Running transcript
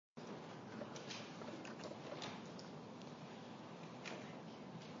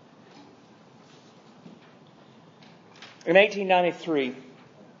In 1893,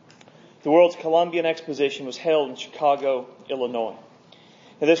 the World's Columbian Exposition was held in Chicago, Illinois.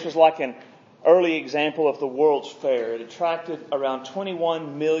 Now, this was like an early example of the World's Fair. It attracted around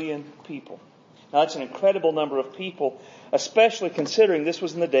 21 million people. Now, that's an incredible number of people, especially considering this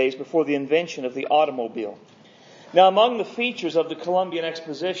was in the days before the invention of the automobile. Now, among the features of the Columbian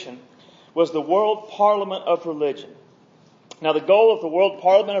Exposition was the World Parliament of Religion. Now, the goal of the World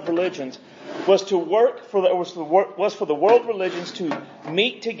Parliament of Religions was for the world religions to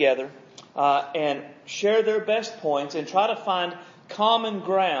meet together and share their best points and try to find common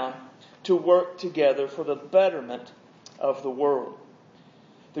ground to work together for the betterment of the world.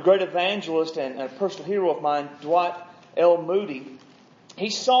 The great evangelist and a personal hero of mine, Dwight L. Moody,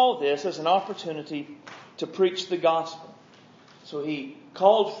 he saw this as an opportunity to preach the gospel. So he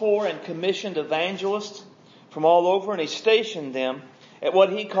called for and commissioned evangelists from all over, and he stationed them at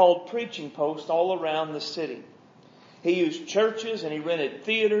what he called preaching posts all around the city. He used churches and he rented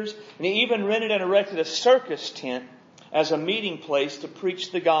theaters, and he even rented and erected a circus tent as a meeting place to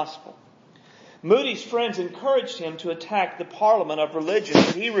preach the gospel. Moody's friends encouraged him to attack the Parliament of Religion,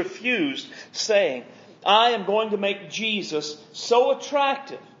 but he refused, saying, "I am going to make Jesus so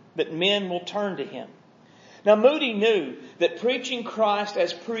attractive that men will turn to him." Now, Moody knew that preaching Christ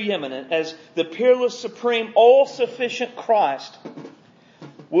as preeminent, as the peerless, supreme, all-sufficient Christ,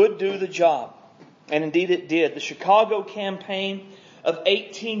 would do the job. And indeed it did. The Chicago campaign of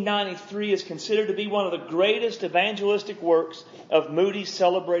 1893 is considered to be one of the greatest evangelistic works of Moody's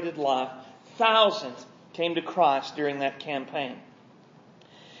celebrated life. Thousands came to Christ during that campaign.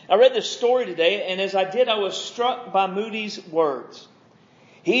 I read this story today, and as I did, I was struck by Moody's words.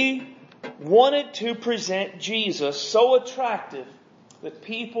 He wanted to present Jesus so attractive that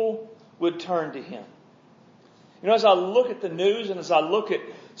people would turn to him. You know, as I look at the news and as I look at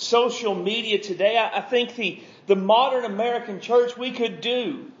social media today, I think the modern American church, we could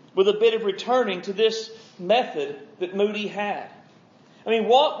do with a bit of returning to this method that Moody had. I mean,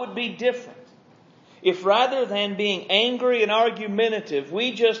 what would be different if rather than being angry and argumentative,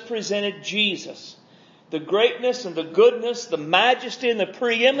 we just presented Jesus, the greatness and the goodness, the majesty and the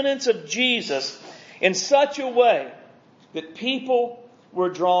preeminence of Jesus in such a way that people were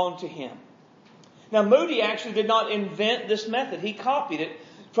drawn to him. Now, Moody actually did not invent this method. He copied it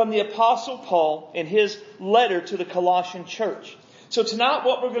from the Apostle Paul in his letter to the Colossian church. So tonight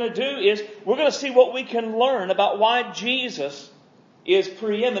what we're going to do is we're going to see what we can learn about why Jesus is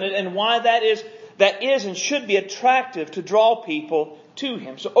preeminent and why that is and should be attractive to draw people to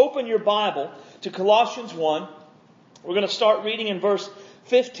him. So open your Bible to Colossians 1. We're going to start reading in verse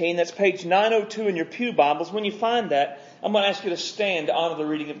 15. That's page 902 in your pew Bibles. When you find that, I'm going to ask you to stand to honor the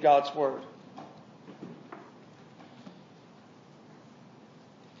reading of God's Word.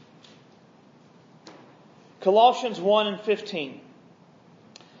 Colossians 1 and 15.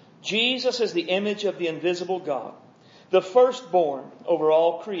 Jesus is the image of the invisible God, the firstborn over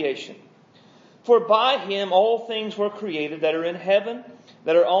all creation. For by him all things were created that are in heaven,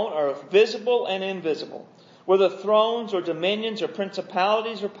 that are on earth, visible and invisible, whether thrones or dominions or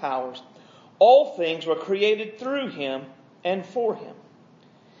principalities or powers. All things were created through him and for him.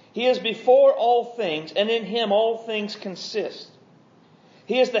 He is before all things, and in him all things consist.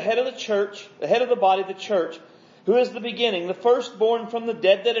 He is the head of the church, the head of the body, the church, who is the beginning, the firstborn from the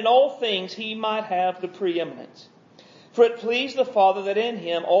dead, that in all things he might have the preeminence. For it pleased the Father that in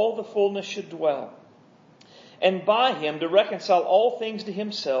him all the fullness should dwell, and by him to reconcile all things to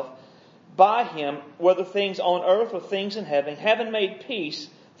himself, by him, whether things on earth or things in heaven, having made peace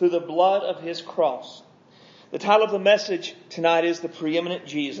through the blood of his cross. The title of the message tonight is The Preeminent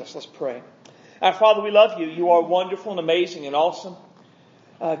Jesus. Let's pray. Our Father, we love you. You are wonderful and amazing and awesome.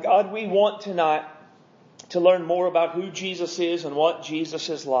 God, we want tonight to learn more about who Jesus is and what Jesus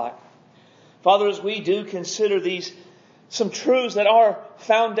is like. Father, as we do consider some truths that are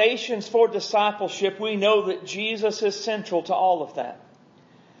foundations for discipleship, we know that Jesus is central to all of that.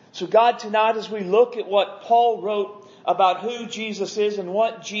 So God, tonight as we look at what Paul wrote about who Jesus is and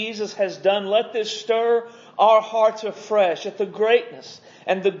what Jesus has done, let this stir our hearts afresh at the greatness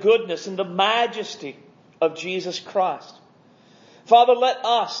and the goodness and the majesty of Jesus Christ. Father, let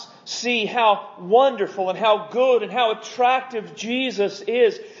us see how wonderful and how good and how attractive Jesus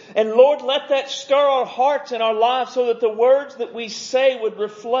is. And Lord, let that stir our hearts and our lives so that the words that we say would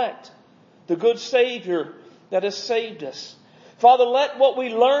reflect the good Savior that has saved us. Father, let what we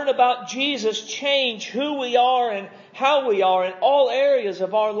learn about Jesus change who we are and how we are in all areas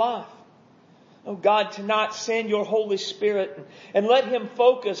of our life. Oh God, tonight send your Holy Spirit and let him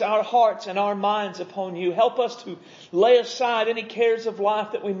focus our hearts and our minds upon you. Help us to lay aside any cares of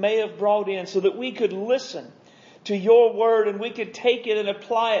life that we may have brought in so that we could listen to your word and we could take it and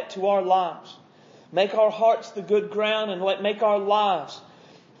apply it to our lives. Make our hearts the good ground and make our lives,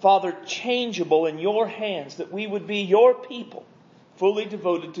 Father, changeable in your hands, that we would be your people, fully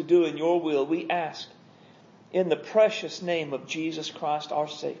devoted to doing your will. We ask in the precious name of Jesus Christ, our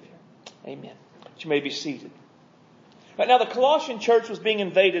Savior. Amen. You may be seated. Right now, the Colossian church was being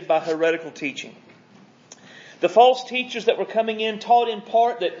invaded by heretical teaching. The false teachers that were coming in taught in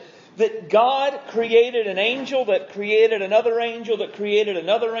part that God created an angel, that created another angel, that created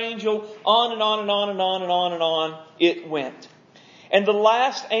another angel, on and on and on and on and on and on it went. And the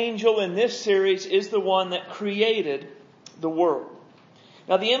last angel in this series is the one that created the world.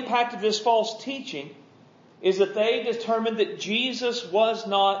 Now, the impact of this false teaching is that they determined that Jesus was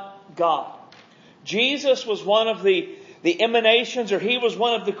not God. Jesus was one of the emanations, or He was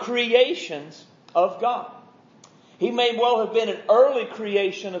one of the creations of God. He may well have been an early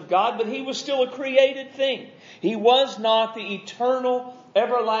creation of God, but He was still a created thing. He was not the eternal,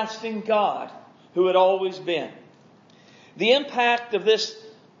 everlasting God who had always been. The impact of this,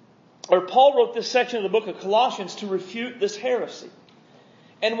 or Paul wrote this section of the book of Colossians to refute this heresy.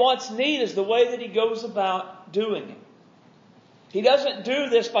 And what's neat is the way that he goes about doing it. He doesn't do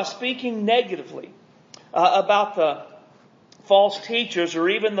this by speaking negatively about the false teachers or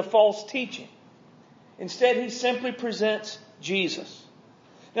even the false teaching. Instead, he simply presents Jesus.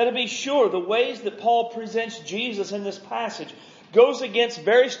 Now, to be sure, the ways that Paul presents Jesus in this passage goes against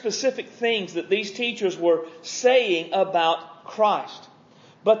very specific things that these teachers were saying about Christ.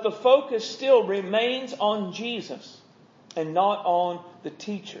 But the focus still remains on Jesus and not on the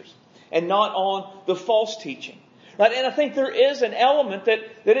teachers and not on the false teaching. Right? And I think there is an element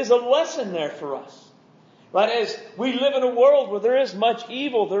that is a lesson there for us. Right? As we live in a world where there is much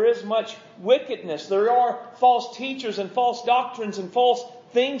evil, there is much wickedness, there are false teachers and false doctrines and false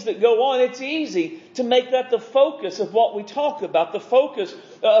things that go on, it's easy to make that the focus of what we talk about, the focus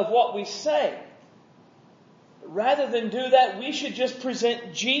of what we say. Rather than do that, we should just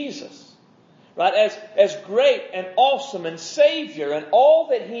present Jesus, right, as great and awesome and Savior and all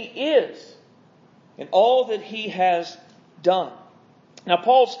that He is and all that He has done. Now,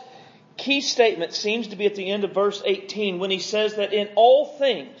 Paul's key statement seems to be at the end of verse 18 when he says that in all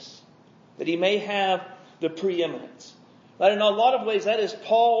things that he may have the preeminence. But in a lot of ways, that is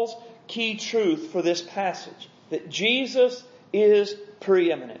Paul's key truth for this passage, that Jesus is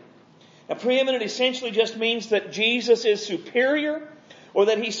preeminent. Now, preeminent essentially just means that Jesus is superior or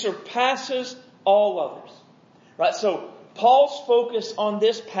that He surpasses all others. Right? So, Paul's focus on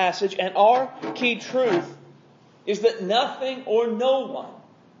this passage and our key truth is that nothing or no one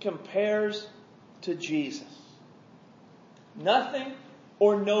compares to Jesus. Nothing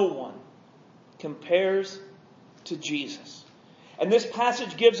or no one compares to Jesus. And this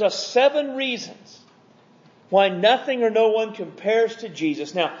passage gives us 7 reasons why nothing or no one compares to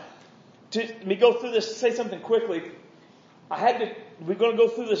Jesus. Now, let me go through this, say something quickly. We're going to go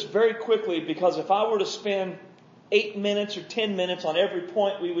through this very quickly because if I were to spend 8 minutes or 10 minutes on every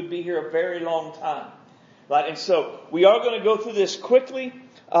point, we would be here a very long time. Right? And so we are going to go through this quickly.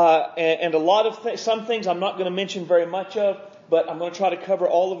 And a lot of some things I'm not going to mention very much of, but I'm going to try to cover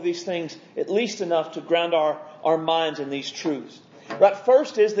all of these things at least enough to ground our minds in these truths. Right?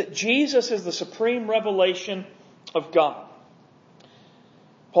 First is that Jesus is the supreme revelation of God.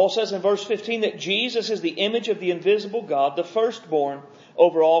 Paul says in verse 15 that Jesus is the image of the invisible God, the firstborn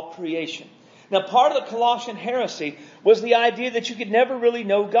over all creation. Now, part of the Colossian heresy was the idea that you could never really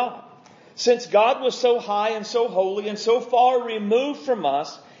know God. Since God was so high and so holy and so far removed from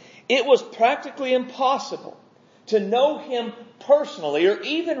us, it was practically impossible to know Him personally or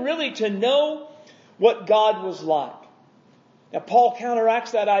even really to know what God was like. Now, Paul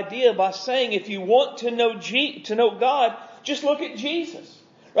counteracts that idea by saying if you want to know God, just look at Jesus.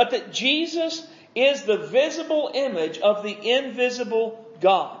 Right? That Jesus is the visible image of the invisible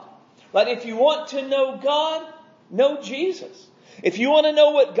God. Right? If you want to know God, know Jesus. If you want to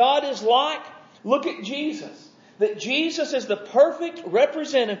know what God is like, look at Jesus. That Jesus is the perfect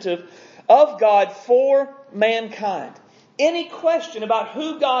representative of God for mankind. Any question about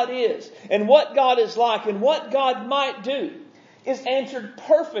who God is and what God is like and what God might do is answered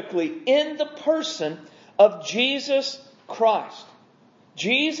perfectly in the person of Jesus Christ.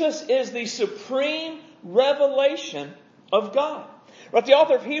 Jesus is the supreme revelation of God. Right? The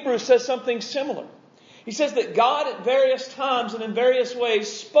author of Hebrews says something similar. He says that God at various times and in various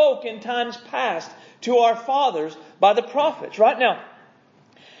ways spoke in times past to our fathers by the prophets. Right now,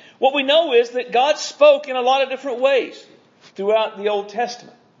 what we know is that God spoke in a lot of different ways throughout the Old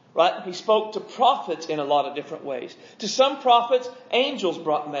Testament. Right? He spoke to prophets in a lot of different ways. To some prophets, angels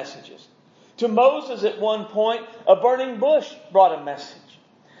brought messages. To Moses at one point, a burning bush brought a message.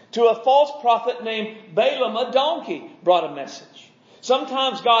 To a false prophet named Balaam, a donkey brought a message.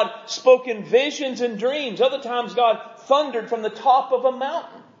 Sometimes God spoke in visions and dreams. Other times God thundered from the top of a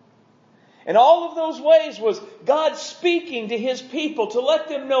mountain. And all of those ways was God speaking to His people to let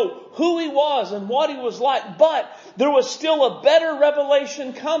them know who He was and what He was like. But there was still a better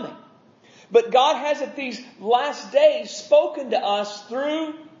revelation coming. But God has at these last days spoken to us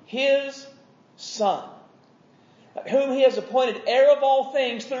through His Son, whom He has appointed heir of all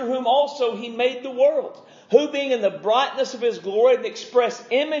things, through whom also He made the world. Who being in the brightness of His glory, the express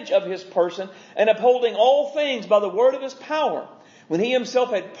image of His person, and upholding all things by the word of His power, when He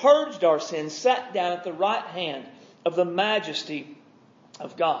Himself had purged our sins, sat down at the right hand of the majesty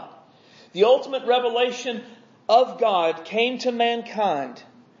of God. The ultimate revelation of God came to mankind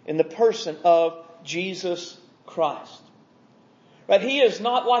in the person of Jesus Christ. Right? He is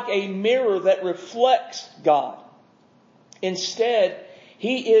not like a mirror that reflects God. Instead,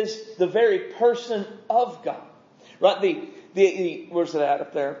 He is the very person of God. Right? Where's it at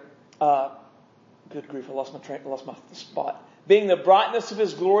up there? Good grief, I lost my spot. Being the brightness of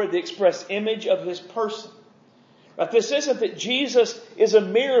His glory, the express image of His person. Right? This isn't that Jesus is a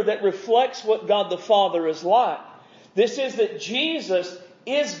mirror that reflects what God the Father is like. This is that Jesus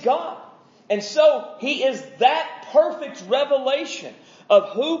is God. And so He is that perfect revelation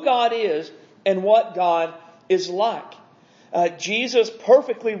of who God is and what God is like. Jesus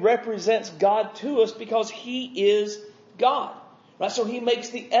perfectly represents God to us because He is God. Right? So He makes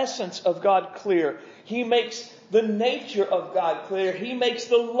the essence of God clear. He makes the nature of God clear. He makes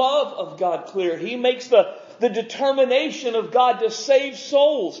the love of God clear. He makes the determination of God to save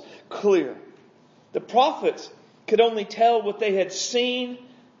souls clear. The prophets could only tell what they had seen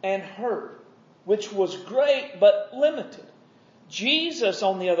and heard, which was great but limited. Jesus,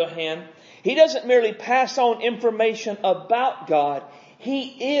 on the other hand, He doesn't merely pass on information about God.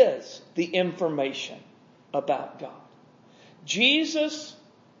 He is the information about God. Jesus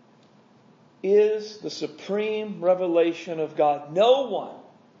is the supreme revelation of God.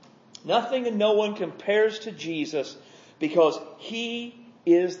 Nothing and no one compares to Jesus because He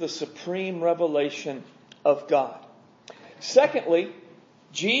is the supreme revelation of God. Secondly,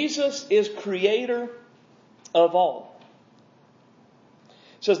 Jesus is creator of all.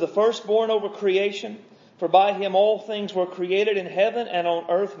 It says the firstborn over creation, for by Him all things were created in heaven and on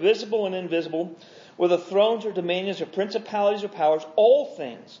earth, visible and invisible, whether thrones or dominions or principalities or powers, all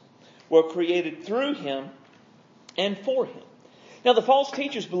things were created through Him and for Him. Now the false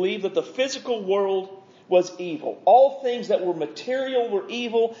teachers believed that the physical world was evil. All things that were material were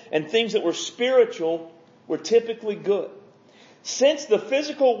evil, and things that were spiritual were typically good. Since the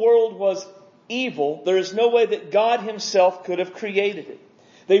physical world was evil, there is no way that God Himself could have created it.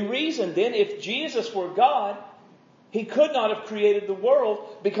 They reasoned then, if Jesus were God, He could not have created the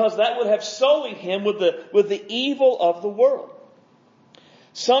world because that would have sullied Him with the evil of the world.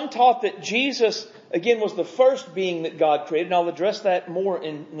 Some taught that Jesus, again, was the first being that God created, and I'll address that more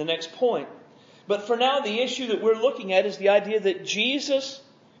in the next point. But for now, the issue that we're looking at is the idea that Jesus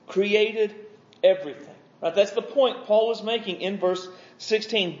created everything. Right? That's the point Paul is making in verse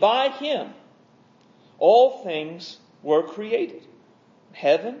 16. By Him, all things were created.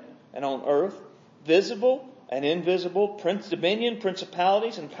 Heaven and on earth, visible and invisible, dominion,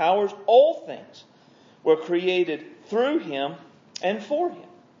 principalities and powers, all things were created through Him and for Him.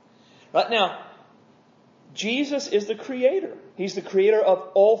 Right now, Jesus is the creator. He's the creator of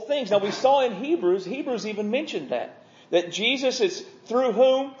all things. Now we saw in Hebrews even mentioned that Jesus is through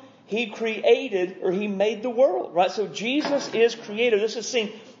whom He created, or He made the world. Right? So Jesus is creator. This is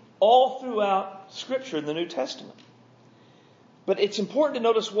seen all throughout Scripture in the New Testament. But it's important to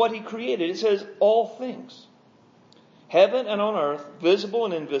notice what He created. It says all things. Heaven and on earth, visible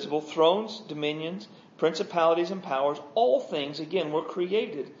and invisible, thrones, dominions, principalities and powers, all things, again, were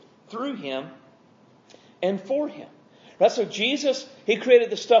created through Him and for Him. Right? So Jesus, He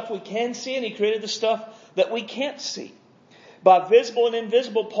created the stuff we can see, and He created the stuff that we can't see. By visible and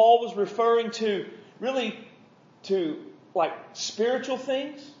invisible, Paul was referring to like spiritual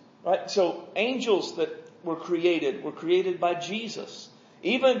things. Right? So angels that were created by Jesus.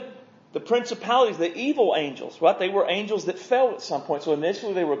 Even the principalities, the evil angels, right? They were angels that fell at some point. So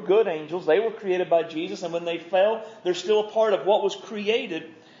initially they were good angels. They were created by Jesus. And when they fell, they're still a part of what was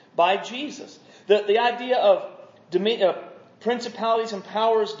created by Jesus. The idea of principalities and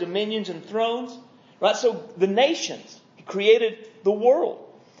powers, dominions and thrones, right? So the nations, He created the world.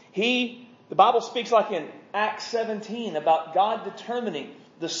 The Bible speaks like in Acts 17 about God determining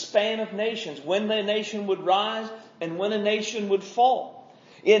the span of nations, when the nation would rise and when a nation would fall.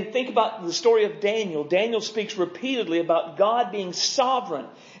 And think about the story of Daniel. Daniel speaks repeatedly about God being sovereign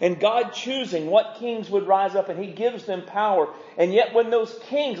and God choosing what kings would rise up, and He gives them power. And yet when those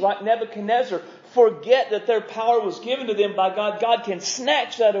kings, like Nebuchadnezzar, forget that their power was given to them by God, God can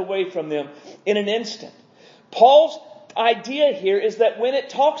snatch that away from them in an instant. Paul's idea here is that when it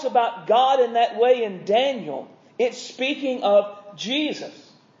talks about God in that way in Daniel, it's speaking of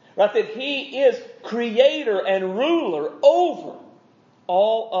Jesus. Right? That He is creator and ruler over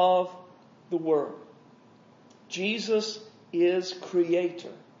all of the world. Jesus is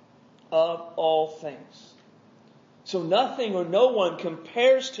creator of all things. So nothing or no one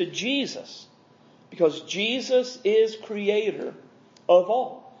compares to Jesus, because Jesus is creator of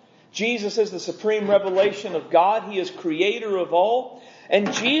all. Jesus is the supreme revelation of God. He is creator of all.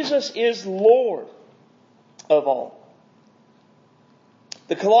 And Jesus is Lord of all.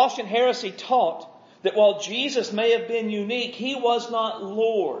 The Colossian heresy taught that while Jesus may have been unique, He was not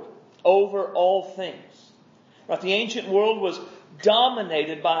Lord over all things. Right? The ancient world was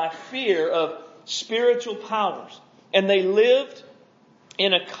dominated by a fear of spiritual powers, and they lived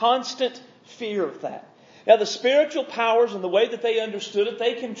in a constant fear of that. Now, the spiritual powers and the way that they understood it,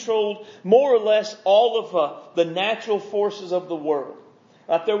 they controlled more or less all of the natural forces of the world.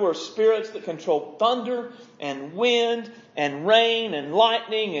 Right? There were spirits that controlled thunder and wind and rain and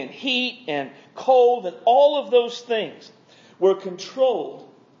lightning and heat and cold, and all of those things were controlled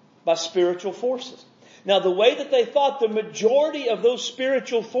by spiritual forces. Now, the way that they thought, the majority of those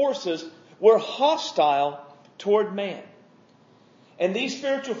spiritual forces were hostile toward man. And these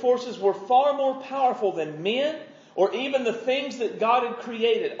spiritual forces were far more powerful than men or even the things that God had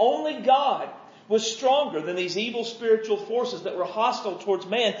created. Only God was stronger than these evil spiritual forces that were hostile towards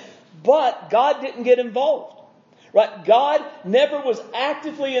man. But God didn't get involved. Right? God never was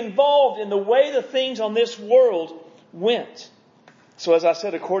actively involved in the way the things on this world went. So as I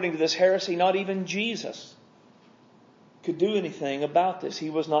said, according to this heresy, not even Jesus could do anything about this.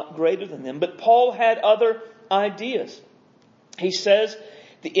 He was not greater than them. But Paul had other ideas. He says,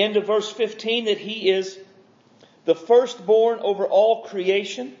 at the end of verse 15, that He is the firstborn over all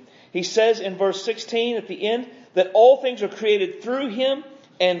creation. He says in verse 16 at the end that all things are created through Him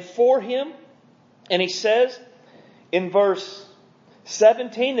and for Him. And he says in verse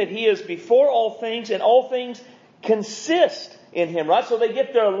 17 that He is before all things, and all things consist in Him. Right? So they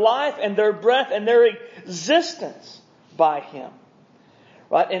get their life and their breath and their existence by Him.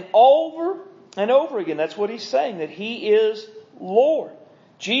 Right? And over and over again, that's what he's saying, that He is Lord.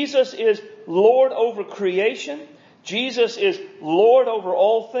 Jesus is Lord over creation. Jesus is Lord over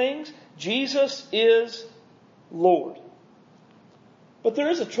all things. Jesus is Lord. But there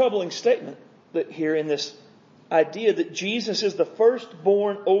is a troubling statement that here in this idea that Jesus is the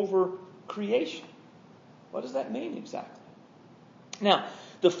firstborn over creation. What does that mean exactly? Now,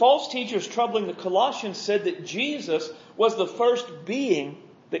 the false teachers troubling the Colossians said that Jesus was the first being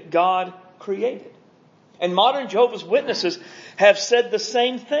that God created. And modern Jehovah's Witnesses have said the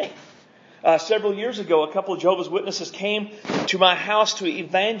same thing. Several years ago, a couple of Jehovah's Witnesses came to my house to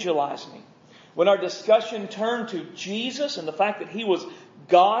evangelize me. When our discussion turned to Jesus and the fact that He was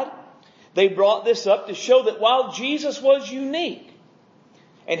God, they brought this up to show that while Jesus was unique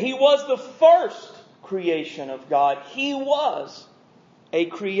and He was the first creation of God, He was a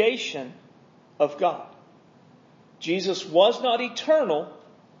creation of God. Jesus was not eternal,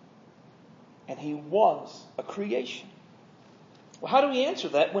 and He was a creation. Well, how do we answer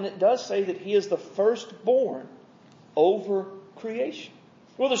that when it does say that He is the firstborn over creation?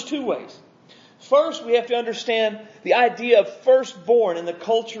 Well, there's two ways. First, we have to understand the idea of firstborn in the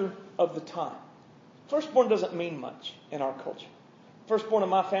culture of the time. Firstborn doesn't mean much in our culture. Firstborn in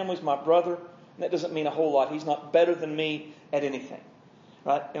my family is my brother, and that doesn't mean a whole lot. He's not better than me at anything.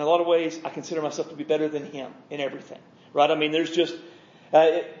 Right? In a lot of ways, I consider myself to be better than him in everything. Right? I mean, there's just...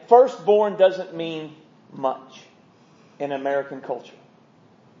 firstborn doesn't mean much in American culture.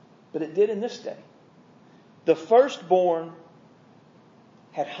 But it did in this day. The firstborn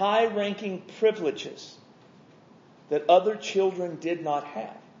had high-ranking privileges that other children did not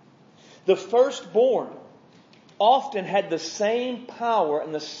have. The firstborn often had the same power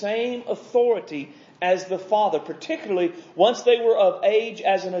and the same authority as the father, particularly once they were of age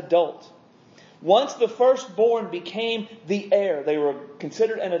as an adult. Once the firstborn became the heir, they were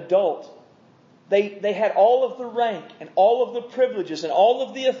considered an adult. They had all of the rank and all of the privileges and all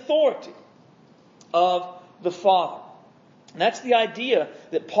of the authority of the father. And that's the idea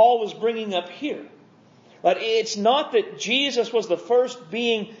that Paul was bringing up here. But it's not that Jesus was the first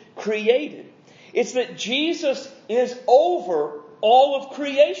being created. It's that Jesus is over all of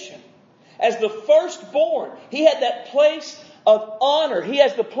creation. As the firstborn, He had that place of honor. He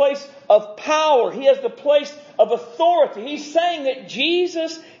has the place of power. He has the place of authority. He's saying that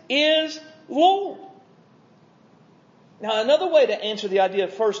Jesus is Lord. Now, another way to answer the idea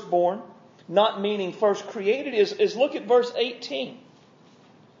of firstborn, not meaning first created, is look at verse 18.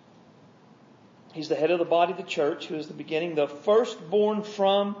 He's the head of the body of the church, who is the beginning, the firstborn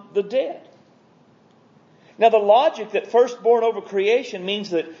from the dead. Now, the logic that firstborn over creation means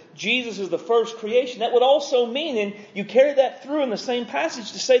that Jesus is the first creation, that would also mean, and you carry that through in the same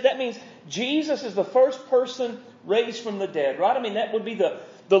passage to say that means Jesus is the first person raised from the dead, right? I mean, that would be the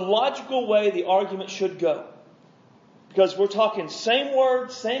logical way the argument should go. Because we're talking same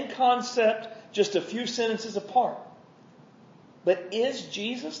word, same concept, just a few sentences apart. But is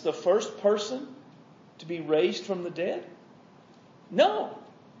Jesus the first person to be raised from the dead? No.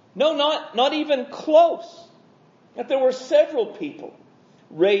 No, not even close. That there were several people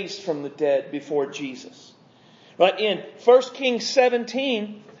raised from the dead before Jesus. Right? In 1 Kings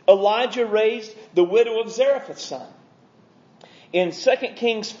 17, Elijah raised the widow of Zarephath's son. In 2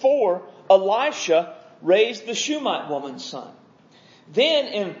 Kings 4, Elisha raised the Shunammite woman's son. Then,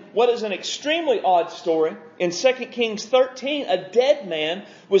 in what is an extremely odd story, in 2 Kings 13, a dead man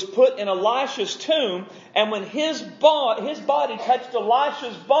was put in Elisha's tomb, and when his body touched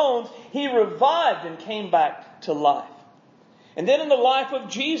Elisha's bones, he revived and came back to life. And then in the life of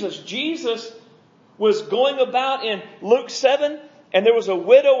Jesus, Jesus was going about in Luke 7, and there was a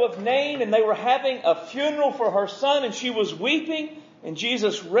widow of Nain, and they were having a funeral for her son, and she was weeping, and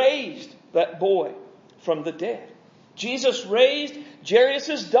Jesus raised that boy from the dead. Jesus raised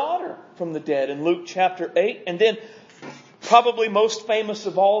Jairus' daughter from the dead in Luke chapter 8. And then, probably most famous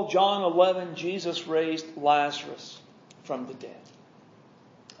of all, John 11, Jesus raised Lazarus from the dead.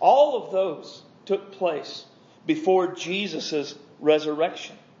 All of those took place before Jesus'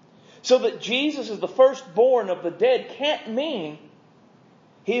 resurrection. So that Jesus is the firstborn of the dead can't mean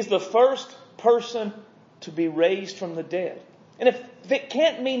He's the first person to be raised from the dead. And if it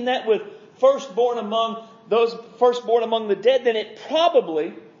can't mean that with firstborn among the dead, then it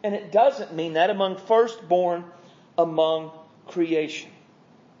probably, and it doesn't mean that, among firstborn among creation.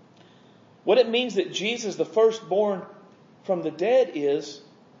 What it means that Jesus, the firstborn from the dead, is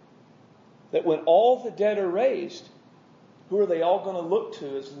that when all the dead are raised, who are they all going to look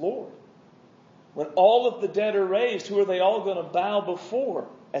to as Lord? When all of the dead are raised, who are they all going to bow before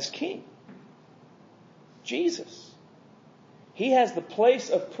as King? Jesus. He has the place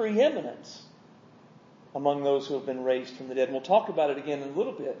of preeminence among those who have been raised from the dead. And we'll talk about it again in a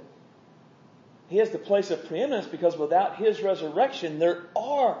little bit. He has the place of preeminence because without His resurrection, there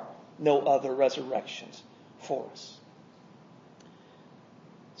are no other resurrections for us.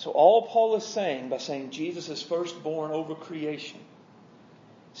 So all Paul is saying by saying Jesus is firstborn over creation,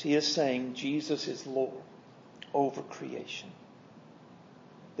 is he is saying Jesus is Lord over creation.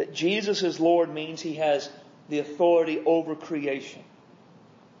 That Jesus is Lord means He has the authority over creation.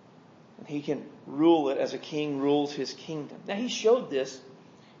 And He can rule it as a king rules his kingdom. Now, He showed this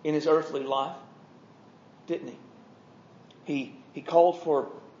in His earthly life, didn't He? He called for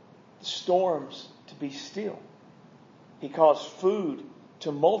the storms to be still. He caused food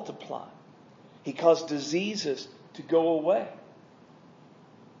to multiply. He caused diseases to go away.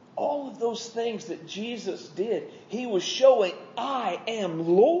 All of those things that Jesus did, He was showing, I am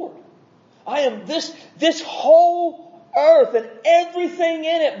Lord. I am this whole earth and everything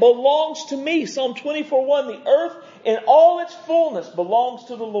in it belongs to me. Psalm 24:1, the earth in all its fullness belongs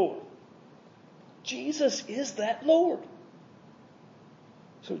to the Lord. Jesus is that Lord.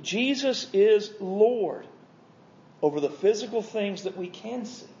 So Jesus is Lord over the physical things that we can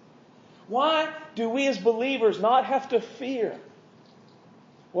see. Why do we as believers not have to fear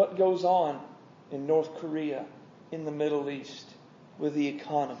what goes on in North Korea, in the Middle East, with the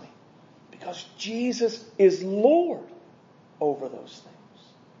economy? Because Jesus is Lord over those things.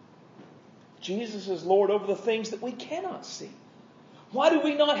 Jesus is Lord over the things that we cannot see. Why do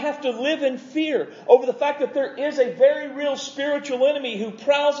we not have to live in fear over the fact that there is a very real spiritual enemy who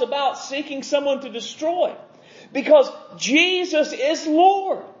prowls about seeking someone to destroy? Because Jesus is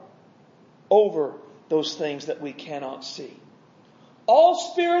Lord over those things that we cannot see. All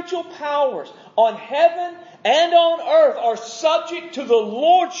spiritual powers on heaven and on earth are subject to the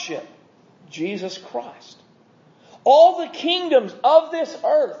lordship of Jesus Christ. All the kingdoms of this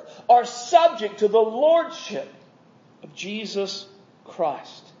earth are subject to the lordship of Jesus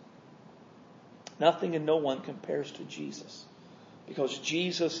Christ. Nothing and no one compares to Jesus, because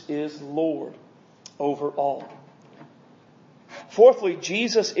Jesus is Lord over all. Fourthly,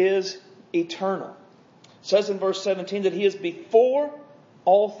 Jesus is eternal. It says in verse 17 that He is before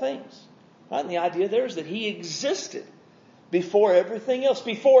all things. Right? And the idea there is that He existed before everything else.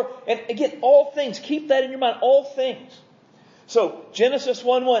 And again, all things. Keep that in your mind. All things. So, Genesis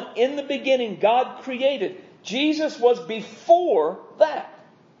 1:1, in the beginning, God created. Jesus was before that.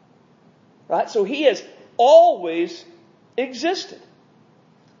 Right? So He has always existed.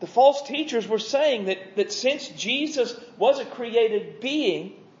 The false teachers were saying that since Jesus was a created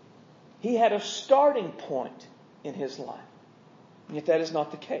being, He had a starting point in His life. And yet that is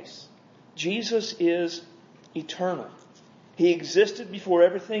not the case. Jesus is eternal. He existed before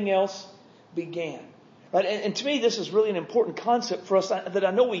everything else began. Right? And to me, this is really an important concept for us that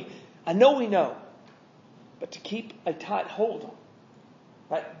I know we know, but to keep a tight hold on.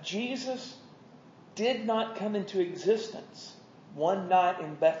 Right? Jesus did not come into existence one night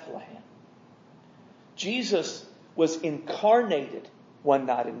in Bethlehem. Jesus was incarnated one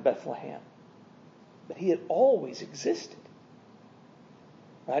night in Bethlehem. But He had always existed.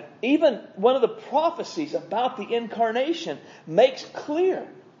 Right? Even one of the prophecies about the incarnation makes clear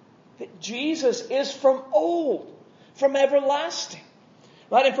that Jesus is from old, from everlasting.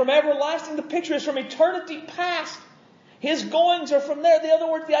 Right? And from everlasting, the picture is from eternity past. His goings are from there. In other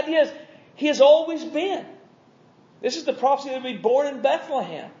words, the idea is He has always been. This is the prophecy that He would be born in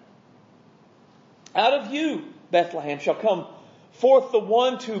Bethlehem. Out of you, Bethlehem, shall come forth the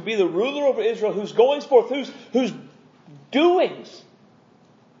one to be the ruler over Israel, whose goings forth, whose doings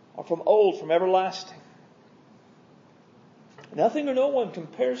are from old, from everlasting. Nothing or no one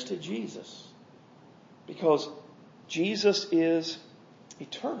compares to Jesus, because Jesus is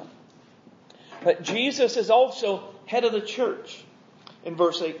eternal. But Jesus is also head of the church. In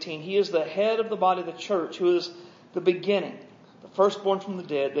verse 18, He is the head of the body of the church, who is the beginning, the firstborn from the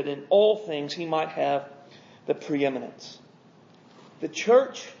dead, that in all things He might have the preeminence. The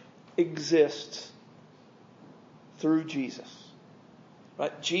church exists through Jesus.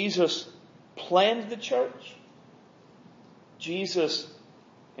 Right? Jesus planned the church. Jesus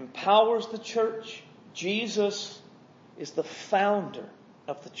empowers the church. Jesus is the founder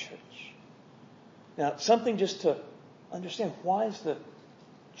of the church. Now, something just to understand, why is the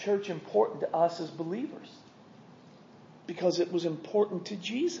church important to us as believers? Because it was important to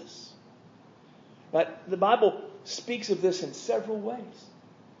Jesus. Right? The Bible speaks of this in several ways.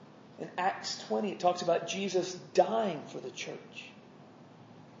 In Acts 20, it talks about Jesus dying for the church.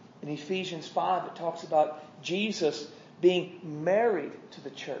 In Ephesians 5, it talks about Jesus being married to the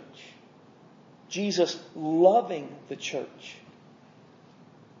church. Jesus loving the church.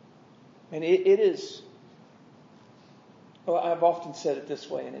 And it is, well, I've often said it this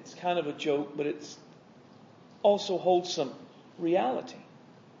way, and it's kind of a joke, but it's also holds some reality.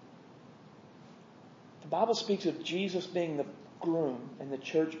 The Bible speaks of Jesus being the groom and the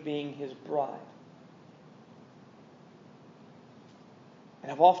church being His bride.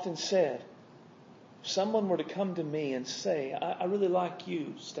 And I've often said, if someone were to come to me and say, I really like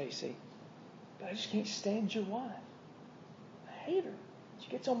you, Stacy, but I just can't stand your wife. I hate her. She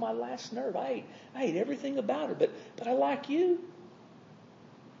gets on my last nerve. I hate everything about her, but I like you.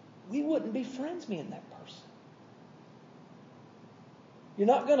 We wouldn't be friends, me and that person. You're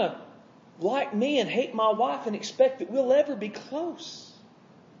not going to like me and hate my wife and expect that we'll ever be close.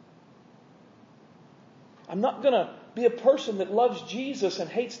 I'm not going to be a person that loves Jesus and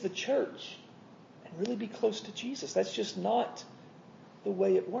hates the church and really be close to Jesus. That's just not the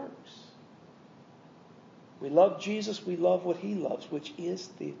way it works. We love Jesus, we love what He loves, which is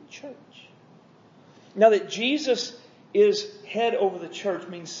the church. Now, that Jesus is head over the church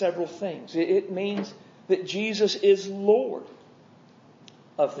means several things. It means that Jesus is Lord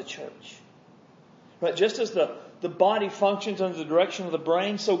of the church. Right? Just as the body functions under the direction of the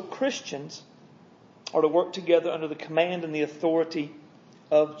brain, so Christians are to work together under the command and the authority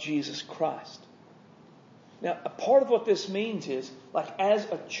of Jesus Christ. Now, a part of what this means is, like as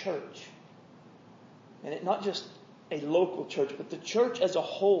a church, and it not just a local church, but the church as a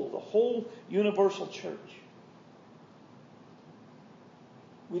whole, the whole universal church.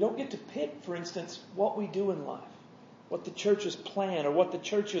 We don't get to pick, for instance, what we do in life, what the church's plan or what the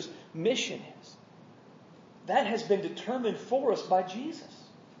church's mission is. That has been determined for us by Jesus.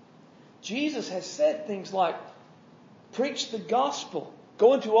 Jesus has said things like, preach the gospel.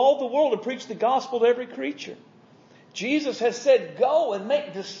 Go into all the world and preach the gospel to every creature. Jesus has said, go and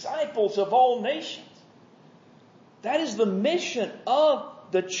make disciples of all nations. That is the mission of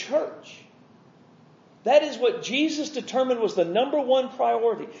the church. That is what Jesus determined was the number one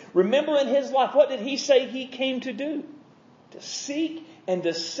priority. Remember, in His life, what did He say He came to do? To seek and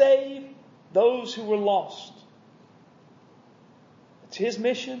to save those who were lost. It's His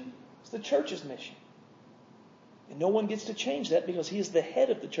mission. It's the church's mission. And no one gets to change that because He is the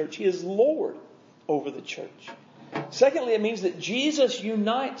head of the church. He is Lord over the church. Secondly, it means that Jesus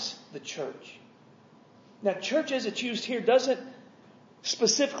unites the church. Now, church as it's used here doesn't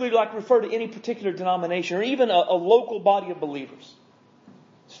specifically refer to any particular denomination or even a local body of believers.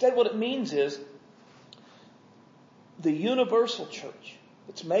 Instead, what it means is the universal church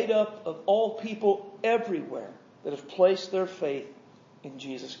that's made up of all people everywhere that have placed their faith in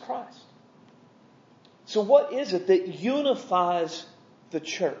Jesus Christ. So what is it that unifies the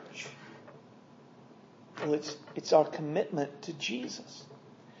church? Well, it's our commitment to Jesus.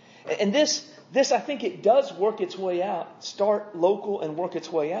 And this I think it does work its way out, start local and work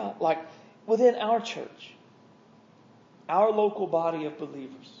its way out, like within our church, our local body of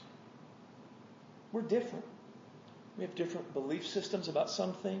believers. We're different. We have different belief systems about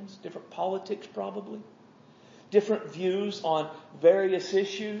some things, different politics probably, different views on various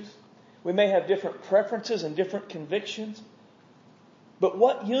issues. We may have different preferences and different convictions. But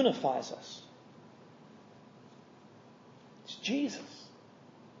what unifies us? It's Jesus.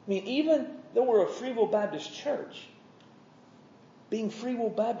 I mean, even though we're a Free Will Baptist church, being Free Will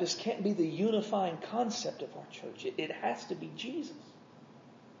Baptist can't be the unifying concept of our church. It has to be Jesus.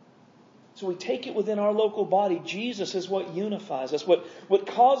 So we take it within our local body. Jesus is what unifies us, what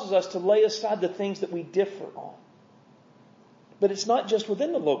causes us to lay aside the things that we differ on. But it's not just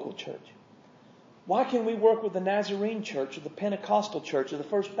within the local church. Why can we work with the Nazarene church or the Pentecostal church or the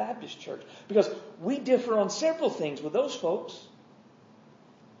First Baptist church? Because we differ on several things with those folks.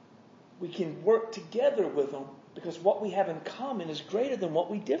 We can work together with them because what we have in common is greater than what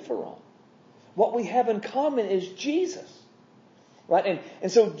we differ on. What we have in common is Jesus. Right?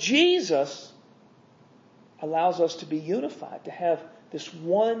 And so Jesus allows us to be unified, to have this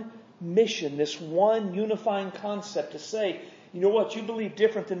one mission, this one unifying concept to say, you know what, you believe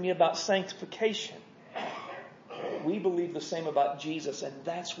different than me about sanctification. We believe the same about Jesus, and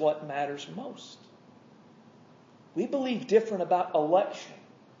that's what matters most. We believe different about election,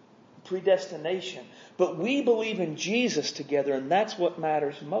 predestination, but we believe in Jesus together, and that's what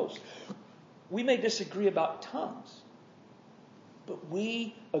matters most. We may disagree about tongues, but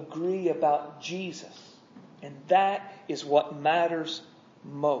we agree about Jesus, and that is what matters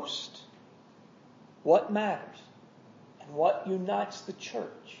most. What matters and what unites the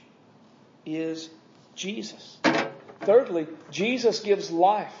church is Jesus. Thirdly, Jesus gives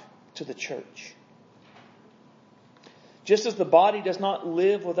life to the church. Just as the body does not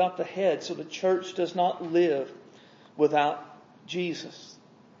live without the head, so the church does not live without Jesus.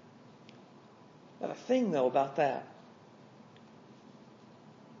 Now, the thing, though, about that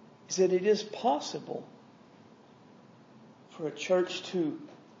is that it is possible for a church to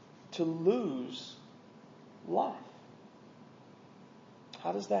lose life.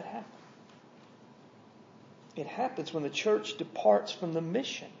 How does that happen? It happens when the church departs from the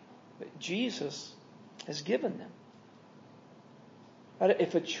mission that Jesus has given them. Right?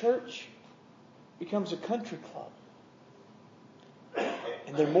 If a church becomes a country club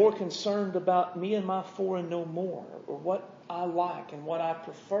and they're more concerned about me and my four and no more, or what I like and what I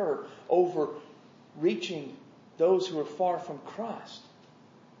prefer over reaching those who are far from Christ,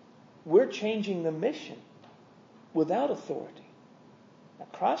 we're changing the mission without authority. Now,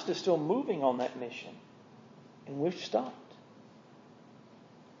 Christ is still moving on that mission, and we've stopped.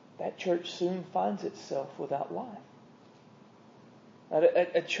 That church soon finds itself without life.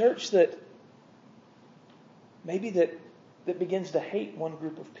 A church that maybe that begins to hate one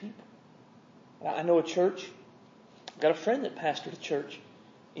group of people. I know a church, I've got a friend that pastored a church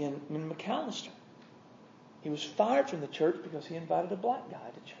in McAllister. He was fired from the church because he invited a black guy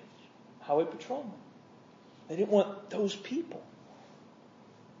to church, highway patrolman. They didn't want those people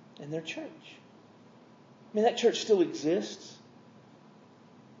in their church. I mean, that church still exists,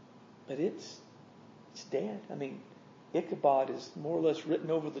 but it's dead. I mean, Ichabod is more or less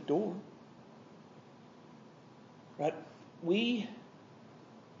written over the door. Right? When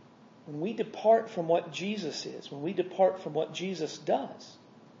we depart from what Jesus is, when we depart from what Jesus does,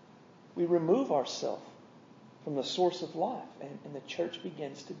 we remove ourselves from the source of life, and the church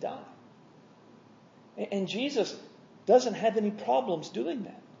begins to die. And Jesus doesn't have any problems doing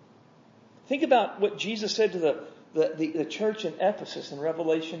that. Think about what Jesus said to the church in Ephesus in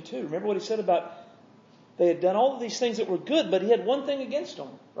Revelation 2. Remember what he said about they had done all of these things that were good, but he had one thing against them,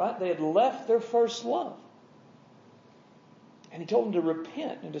 right? They had left their first love. And he told them to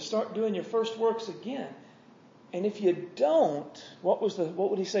repent and to start doing your first works again. And if you don't, what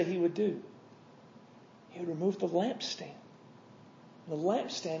would he say he would do? He would remove the lampstand. The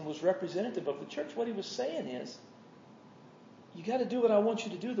lampstand was representative of the church. What he was saying is, you got to do what I want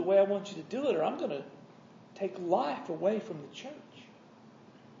you to do the way I want you to do it, or I'm going to take life away from the church.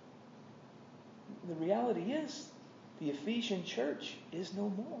 The reality is, the Ephesian church is no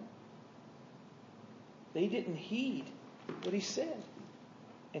more. They didn't heed what he said.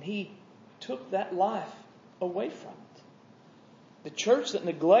 And he took that life away from it. The church that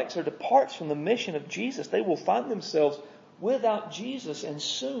neglects or departs from the mission of Jesus, they will find themselves without Jesus and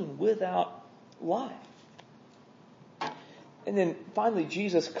soon without life. And then finally,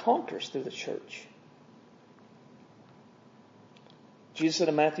 Jesus conquers through the church. Jesus said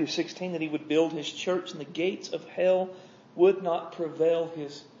in Matthew 16 that he would build his church and the gates of hell would not prevail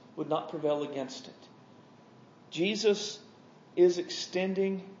against it. Jesus is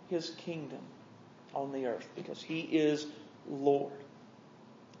extending his kingdom on the earth because he is Lord.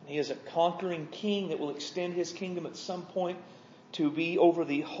 He is a conquering king that will extend his kingdom at some point to be over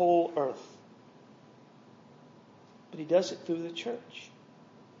the whole earth. But he does it through the church.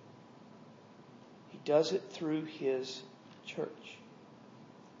 He does it through his church.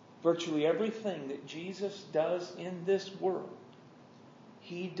 Virtually everything that Jesus does in this world,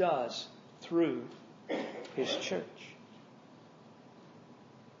 he does through his church.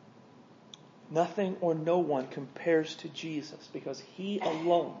 Nothing or no one compares to Jesus because he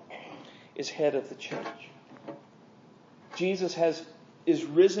alone is head of the church. Jesus is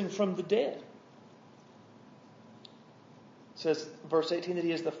risen from the dead. It says, verse 18, that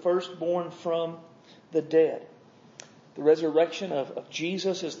he is the firstborn from the dead. The resurrection of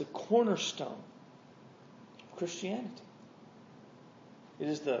Jesus is the cornerstone of Christianity. It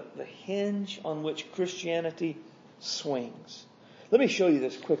is the hinge on which Christianity swings. Let me show you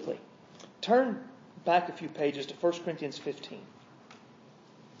this quickly. Turn back a few pages to 1 Corinthians 15.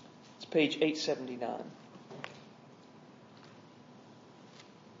 It's page 879.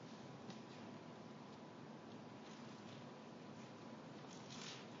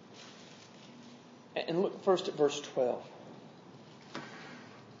 And look first at verse 12.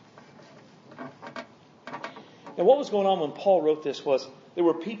 Now, what was going on when Paul wrote this was there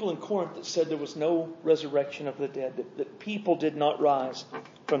were people in Corinth that said there was no resurrection of the dead, that people did not rise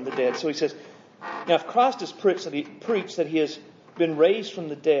from the dead. So he says, now if Christ has preached that he has been raised from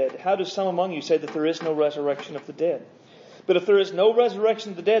the dead, how do some among you say that there is no resurrection of the dead? But if there is no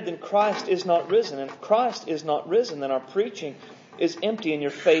resurrection of the dead, then Christ is not risen. And if Christ is not risen, then our preaching is empty and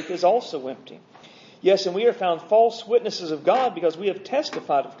your faith is also empty. Yes, and we are found false witnesses of God because we have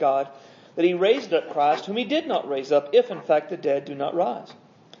testified of God that he raised up Christ, whom he did not raise up, if in fact the dead do not rise.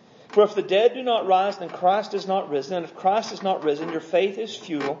 For if the dead do not rise, then Christ is not risen. And if Christ is not risen, your faith is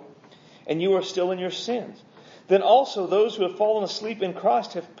futile, and you are still in your sins. Then also those who have fallen asleep in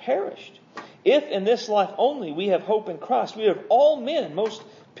Christ have perished. If in this life only we have hope in Christ, we are of all men most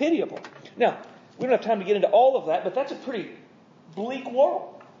pitiable. Now, we don't have time to get into all of that, but that's a pretty bleak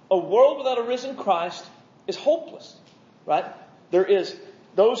world. A world without a risen Christ is hopeless, right? There is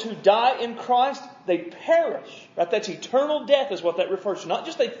those who die in Christ, they perish, right? That's eternal death is what that refers to. Not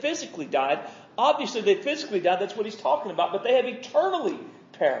just they physically died. Obviously they physically died, that's what he's talking about, but they have eternally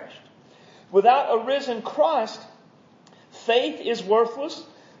perished. Without a risen Christ, faith is worthless.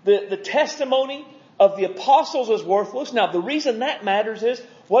 The testimony of the apostles is worthless. Now the reason that matters is,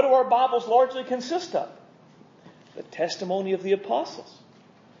 what do our Bibles largely consist of? The testimony of the apostles.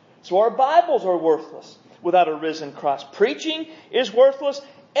 So our Bibles are worthless without a risen Christ. Preaching is worthless.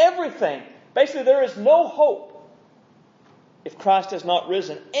 Everything. Basically, there is no hope if Christ has not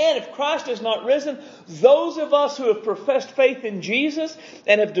risen. And if Christ has not risen, those of us who have professed faith in Jesus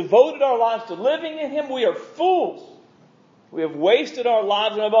and have devoted our lives to living in him, we are fools. We have wasted our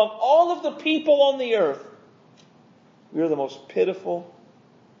lives, and among all of the people on the earth, we are the most pitiful,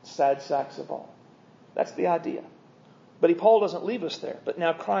 sad sacks of all. That's the idea. But Paul doesn't leave us there. But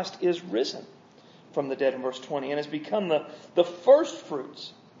now Christ is risen from the dead in verse 20 and has become the first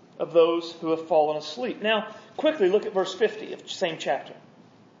fruits of those who have fallen asleep. Now, quickly look at verse 50 of the same chapter.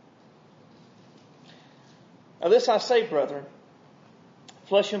 Now this I say, brethren,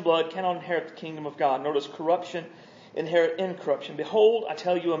 flesh and blood cannot inherit the kingdom of God, nor does corruption inherit incorruption. Behold, I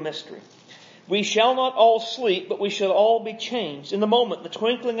tell you a mystery. We shall not all sleep, but we shall all be changed in the moment, the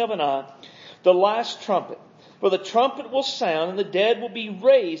twinkling of an eye, the last trumpet. For the trumpet will sound, and the dead will be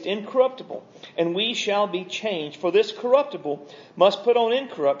raised incorruptible, and we shall be changed. For this corruptible must put on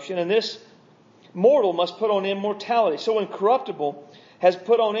incorruption, and this mortal must put on immortality. So when corruptible has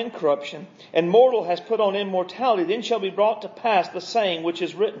put on incorruption, and mortal has put on immortality, then shall be brought to pass the saying which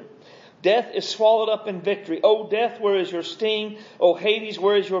is written, Death is swallowed up in victory. O death, where is your sting? O Hades,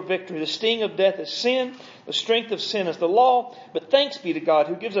 where is your victory? The sting of death is sin. The strength of sin is the law. But thanks be to God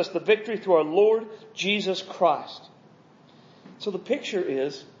who gives us the victory through our Lord Jesus Christ. So the picture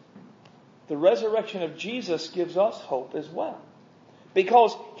is the resurrection of Jesus gives us hope as well.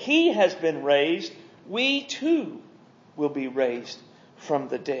 Because he has been raised, we too will be raised from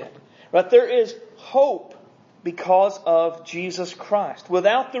the dead. Right? There is hope because of Jesus Christ.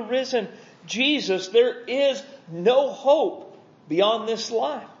 Without the risen Jesus, there is no hope beyond this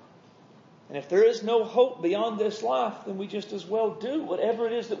life. And if there is no hope beyond this life, then we just as well do whatever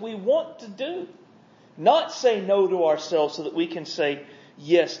it is that we want to do. Not say no to ourselves so that we can say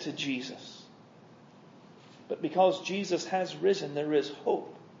yes to Jesus. But because Jesus has risen, there is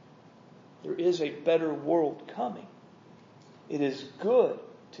hope. There is a better world coming. It is good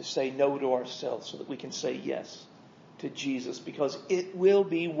to say no to ourselves so that we can say yes to Jesus, because it will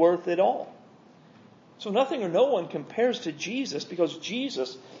be worth it all. So nothing or no one compares to Jesus, because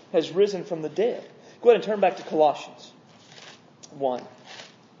Jesus has risen from the dead. Go ahead and turn back to Colossians 1.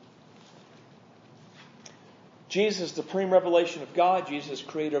 Jesus is the supreme revelation of God. Jesus is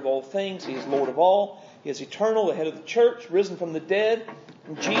creator of all things. He is Lord of all. He is eternal, the head of the church, risen from the dead.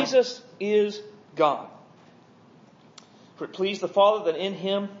 And Jesus is God. For it pleased the Father that in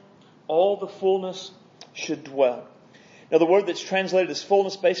Him all the fullness should dwell. Now the word that's translated as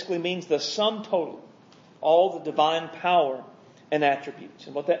fullness basically means the sum total. All the divine power and attributes.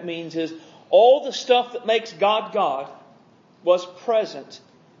 And what that means is all the stuff that makes God God was present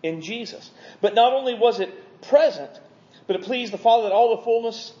in Jesus. But not only was it present, but it pleased the Father that all the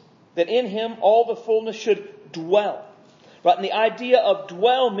fullness, that in Him all the fullness should dwell. Right? And the idea of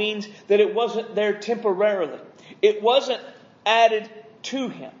dwell means that it wasn't there temporarily. It wasn't added to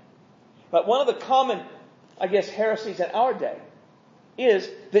Him. But one of the common, heresies in our day is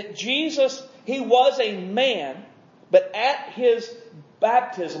that Jesus, He was a man, but at His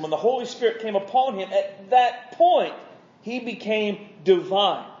baptism, when the Holy Spirit came upon Him, at that point, He became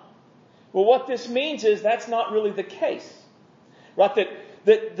divine. Well, what this means is that's not really the case. Right?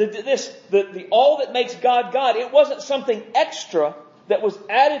 That all that makes God God, it wasn't something extra that was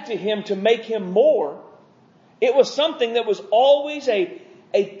added to Him to make Him more. It was something that was always a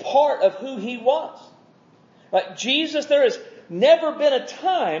part of who He was. Right? Jesus, there has never been a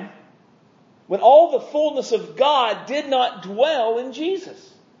time when all the fullness of God did not dwell in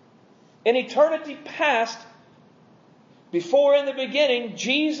Jesus. In eternity past, before in the beginning,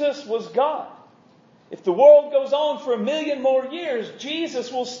 Jesus was God. If the world goes on for 1,000,000 more years,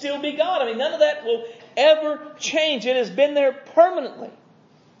 Jesus will still be God. None of that will ever change. It has been there permanently.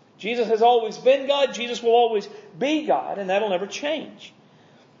 Jesus has always been God. Jesus will always be God, and that'll never change.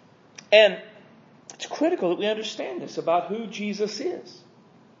 And it's critical that we understand this about who Jesus is.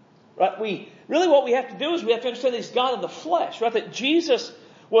 Right? What we have to do is we have to understand that He's God in the flesh. Right? That Jesus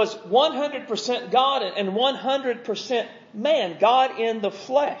was 100% God and 100% man. God in the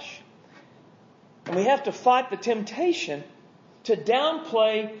flesh. And we have to fight the temptation to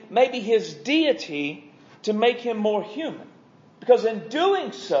downplay maybe His deity to make Him more human. Because in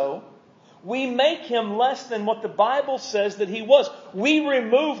doing so, we make Him less than what the Bible says that He was. We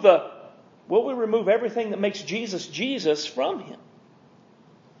remove everything that makes Jesus Jesus from Him.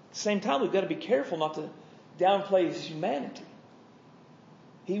 At the same time, we've got to be careful not to downplay His humanity.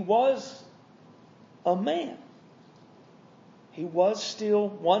 He was a man. He was still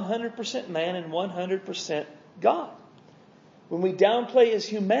 100% man and 100% God. When we downplay His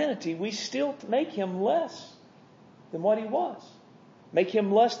humanity, we still make Him less than what He was. Make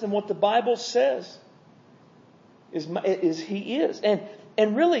Him less than what the Bible says is He is.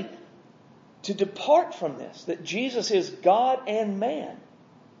 And really, to depart from this, that Jesus is God and man,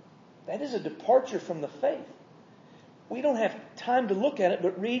 that is a departure from the faith. We don't have time to look at it,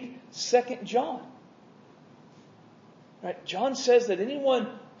 but read 2 John. Right? John says that anyone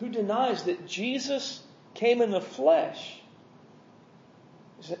who denies that Jesus came in the flesh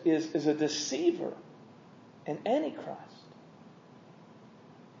is a deceiver, an antichrist.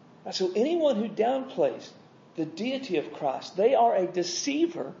 Right? So anyone who downplays the deity of Christ, they are a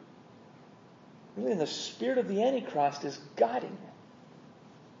deceiver. Really, and the spirit of the antichrist is guiding them.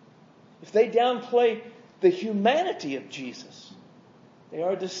 If they downplay the humanity of Jesus, they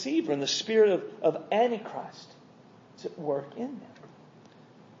are a deceiver, and the spirit of antichrist is at work in them.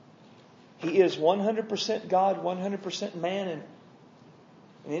 He is 100% God, 100% man, and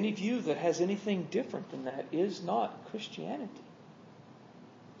any view that has anything different than that is not Christianity.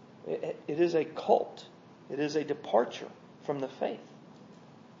 It is a cult. It is a departure from the faith.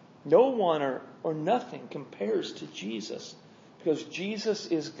 No one or nothing compares to Jesus, because Jesus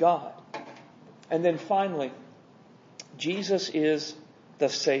is God. And then finally, Jesus is the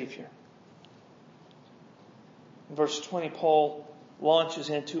Savior. In verse 20, Paul launches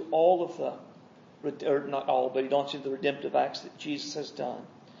into all of not all, but he launches into the redemptive acts that Jesus has done.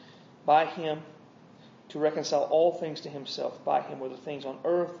 By Him, to reconcile all things to Himself. By Him, whether things on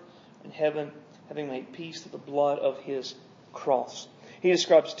earth in heaven, having made peace through the blood of His cross. He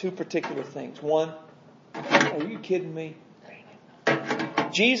describes two particular things. One, are you kidding me?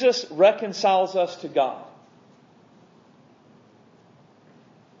 Jesus reconciles us to God.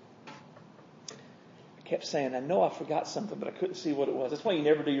 I kept saying, I know I forgot something, but I couldn't see what it was. That's why you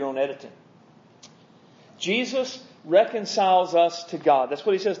never do your own editing. Jesus reconciles us to God. That's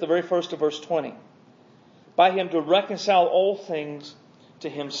what He says, the very first of verse 20. By Him to reconcile all things to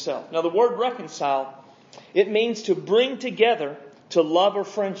Himself. Now the word reconcile, it means to bring together to love or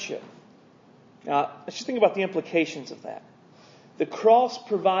friendship. Now, let's just think about the implications of that. The cross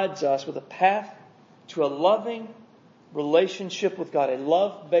provides us with a path to a loving relationship with God, a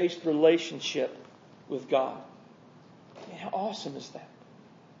love-based relationship with God. Man, how awesome is that?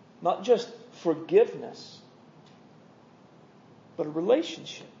 Not just forgiveness, but a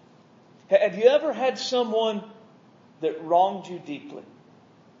relationship. Have you ever had someone that wronged you deeply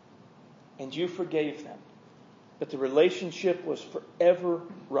and you forgave them, but the relationship was forever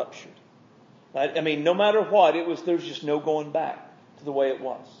ruptured? I mean, no matter what, there's just no going back to the way it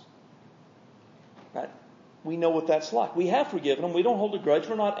was. Right? We know what that's like. We have forgiven them. We don't hold a grudge.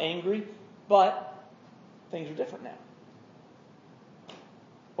 We're not angry, but things are different now.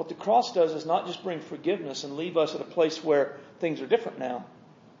 What the cross does is not just bring forgiveness and leave us at a place where things are different now.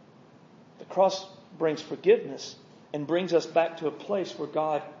 The cross brings forgiveness and brings us back to a place where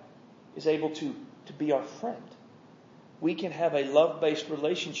God is able to be our friend. We can have a love-based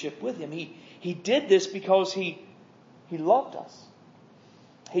relationship with Him. He did this because He loved us.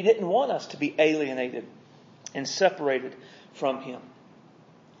 He didn't want us to be alienated and separated from Him.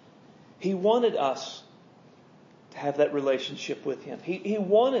 He wanted us to have that relationship with Him. He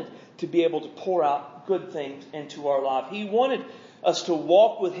wanted to be able to pour out good things into our life. He wanted us to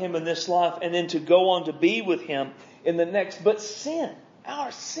walk with Him in this life and then to go on to be with Him in the next. But sin,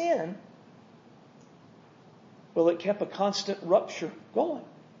 our sin, well, it kept a constant rupture going.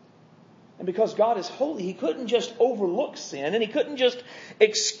 And because God is holy, He couldn't just overlook sin and He couldn't just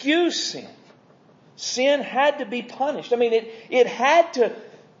excuse sin. Sin had to be punished. I mean, it had to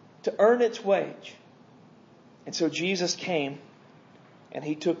earn its wage. And so Jesus came and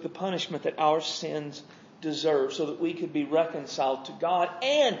He took the punishment that our sins deserve so that we could be reconciled to God.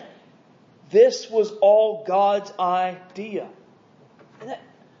 And this was all God's idea. And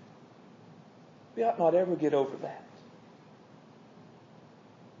we ought not ever get over that.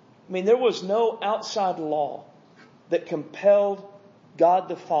 I mean, there was no outside law that compelled God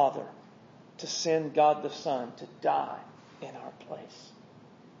the Father to send God the Son to die in our place.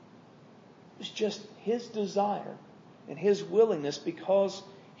 It was just His desire and His willingness because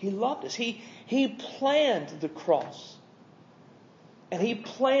He loved us. He planned the cross. And He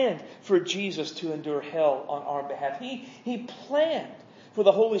planned for Jesus to endure hell on our behalf. He planned for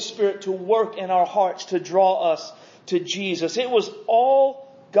the Holy Spirit to work in our hearts to draw us to Jesus. It was all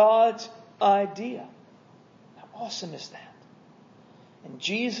God's idea. How awesome is that? And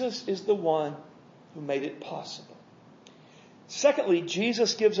Jesus is the one who made it possible. Secondly,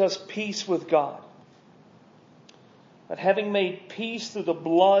 Jesus gives us peace with God. But having made peace through the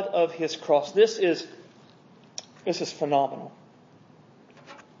blood of His cross. This is phenomenal.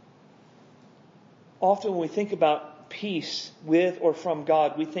 Often when we think about peace with or from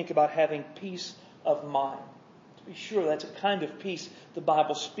God, we think about having peace of mind. To be sure, that's a kind of peace the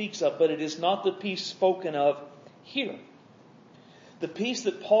Bible speaks of, but it is not the peace spoken of here. The peace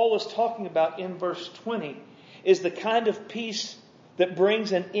that Paul is talking about in verse 20 is the kind of peace that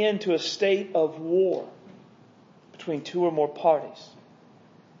brings an end to a state of war between two or more parties.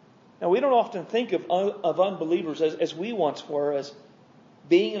 Now, we don't often think of unbelievers as we once were, as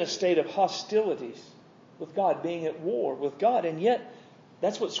being in a state of hostilities with God, being at war with God. And yet,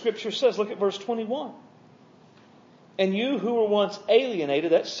 that's what Scripture says. Look at verse 21. And you who were once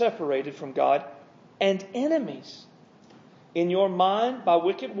alienated, that's separated from God, and enemies in your mind by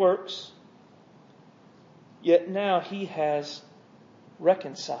wicked works, yet now He has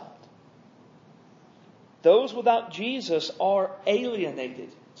reconciled. Those without Jesus are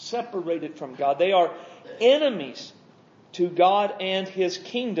alienated, separated from God. They are enemies to God and His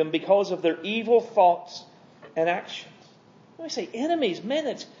kingdom because of their evil thoughts and actions. When I say enemies, man,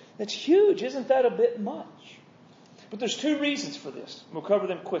 that's huge. Isn't that a bit much? But there's two reasons for this. We'll cover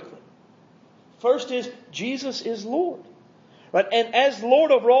them quickly. First is Jesus is Lord. Right? And as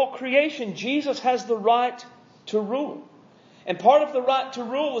Lord over all creation, Jesus has the right to rule. And part of the right to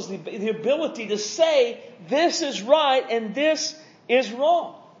rule is the ability to say, this is right and this is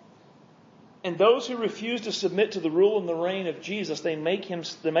wrong. And those who refuse to submit to the rule and the reign of Jesus, they make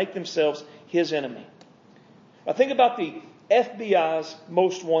themselves His enemy. Now think about the FBI's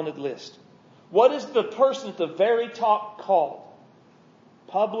most wanted list. What is the person at the very top called?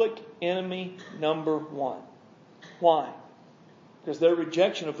 Public enemy number 1. Why? Because their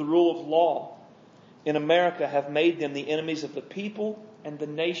rejection of the rule of law in America have made them the enemies of the people and the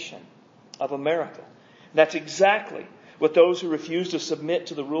nation of America. That's exactly what those who refuse to submit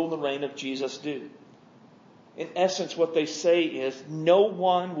to the rule and the reign of Jesus do. In essence, what they say is, no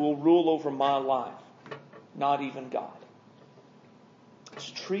one will rule over my life, not even God. It's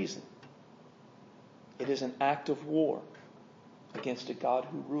treason. It is an act of war against a God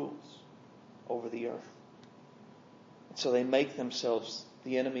who rules over the earth. And so they make themselves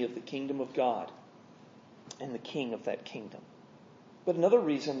the enemy of the kingdom of God and the king of that kingdom. But another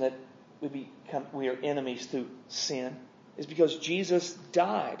reason that we are enemies through sin is because Jesus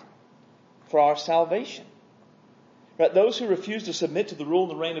died for our salvation. Right? Those who refuse to submit to the rule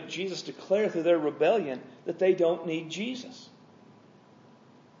and the reign of Jesus declare through their rebellion that they don't need Jesus.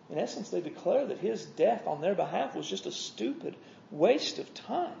 In essence, they declare that His death on their behalf was just a stupid waste of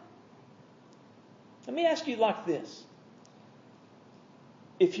time. Let me ask you like this.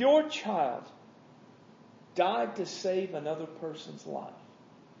 If your child died to save another person's life,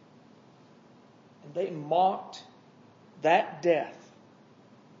 and they mocked that death,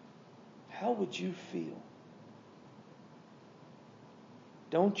 how would you feel?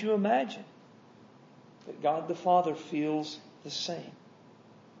 Don't you imagine that God the Father feels the same?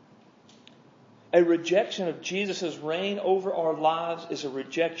 A rejection of Jesus' reign over our lives is a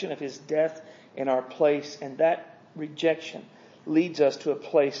rejection of His death in our place, and that rejection leads us to a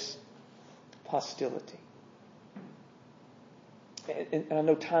place of hostility. And I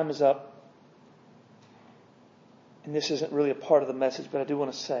know time is up, and this isn't really a part of the message, but I do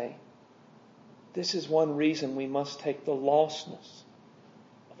want to say, this is one reason we must take the lostness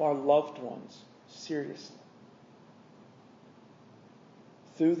of our loved ones seriously.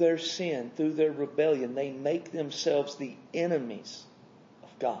 Through their sin, through their rebellion, they make themselves the enemies of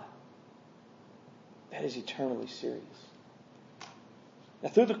God. That is eternally serious. Now,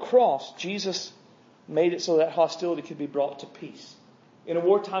 through the cross, Jesus made it so that hostility could be brought to peace. In a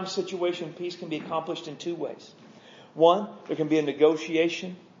wartime situation, peace can be accomplished in 2 ways. One, there can be a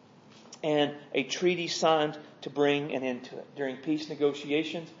negotiation and a treaty signed to bring an end to it. During peace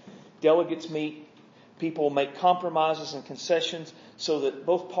negotiations, delegates meet, people make compromises and concessions so that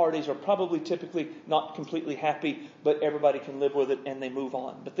both parties are probably typically not completely happy, but everybody can live with it and they move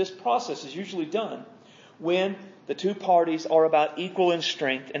on. But this process is usually done when the 2 parties are about equal in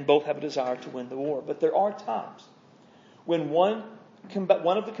strength and both have a desire to win the war. But there are times when one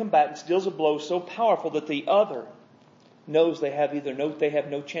of the combatants deals a blow so powerful that the other knows they have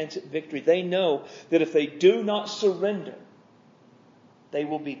no chance at victory. They know that if they do not surrender, they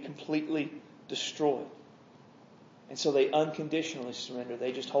will be completely destroyed. And so they unconditionally surrender.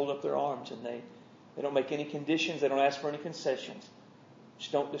 They just hold up their arms and they don't make any conditions. They don't ask for any concessions.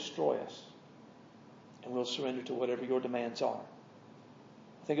 Just don't destroy us. And we'll surrender to whatever your demands are.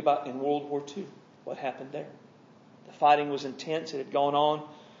 Think about in World War II, what happened there. The fighting was intense. It had gone on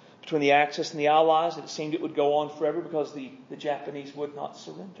between the Axis and the Allies. It seemed it would go on forever because the Japanese would not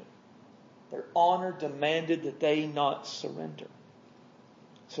surrender. Their honor demanded that they not surrender.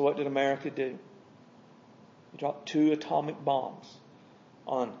 So what did America do? We dropped 2 atomic bombs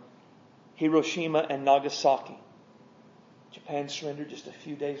on Hiroshima and Nagasaki. Japan surrendered just a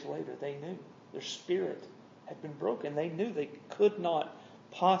few days later. They knew their spirit had been broken. They knew they could not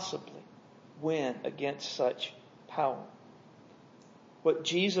possibly win against such power. What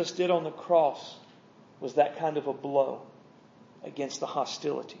Jesus did on the cross was that kind of a blow against the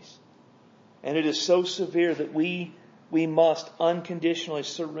hostilities. And it is so severe that we must unconditionally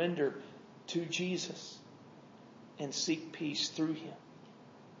surrender to Jesus and seek peace through Him.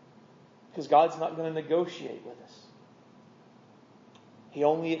 Because God's not going to negotiate with us. He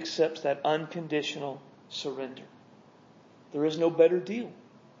only accepts that unconditional surrender. There is no better deal.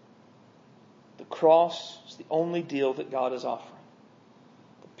 The cross is the only deal that God is offering.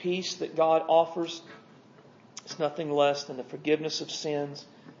 The peace that God offers is nothing less than the forgiveness of sins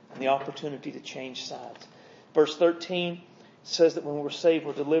and the opportunity to change sides. Verse 13 says that when we're saved,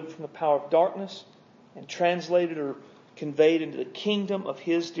 we're delivered from the power of darkness and translated or conveyed into the kingdom of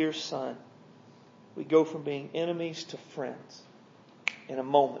His dear Son. We go from being enemies to friends in a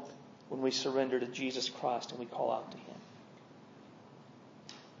moment when we surrender to Jesus Christ and we call out to Him.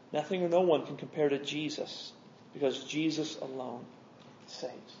 Nothing or no one can compare to Jesus because Jesus alone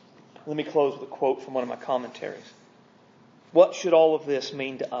saves. Let me close with a quote from one of my commentaries. What should all of this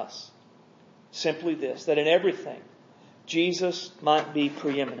mean to us? Simply this, that in everything, Jesus might be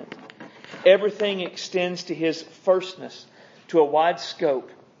preeminent. Everything extends to His firstness to a wide scope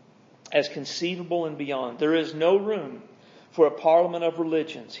as conceivable and beyond. There is no room for a parliament of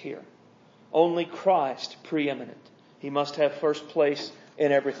religions here. Only Christ preeminent. He must have first place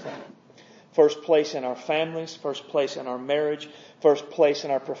in everything. First place in our families, first place in our marriage, first place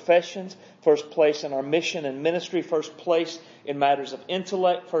in our professions, first place in our mission and ministry, first place in matters of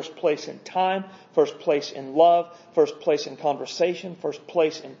intellect, first place in time, first place in love, first place in conversation, first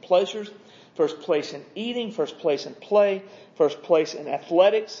place in pleasures, first place in eating, first place in play, first place in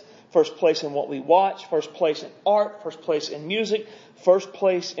athletics, first place in what we watch, first place in art, first place in music, first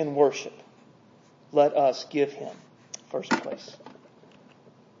place in worship. Let us give Him first place.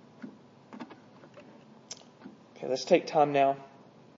 Okay, let's take time now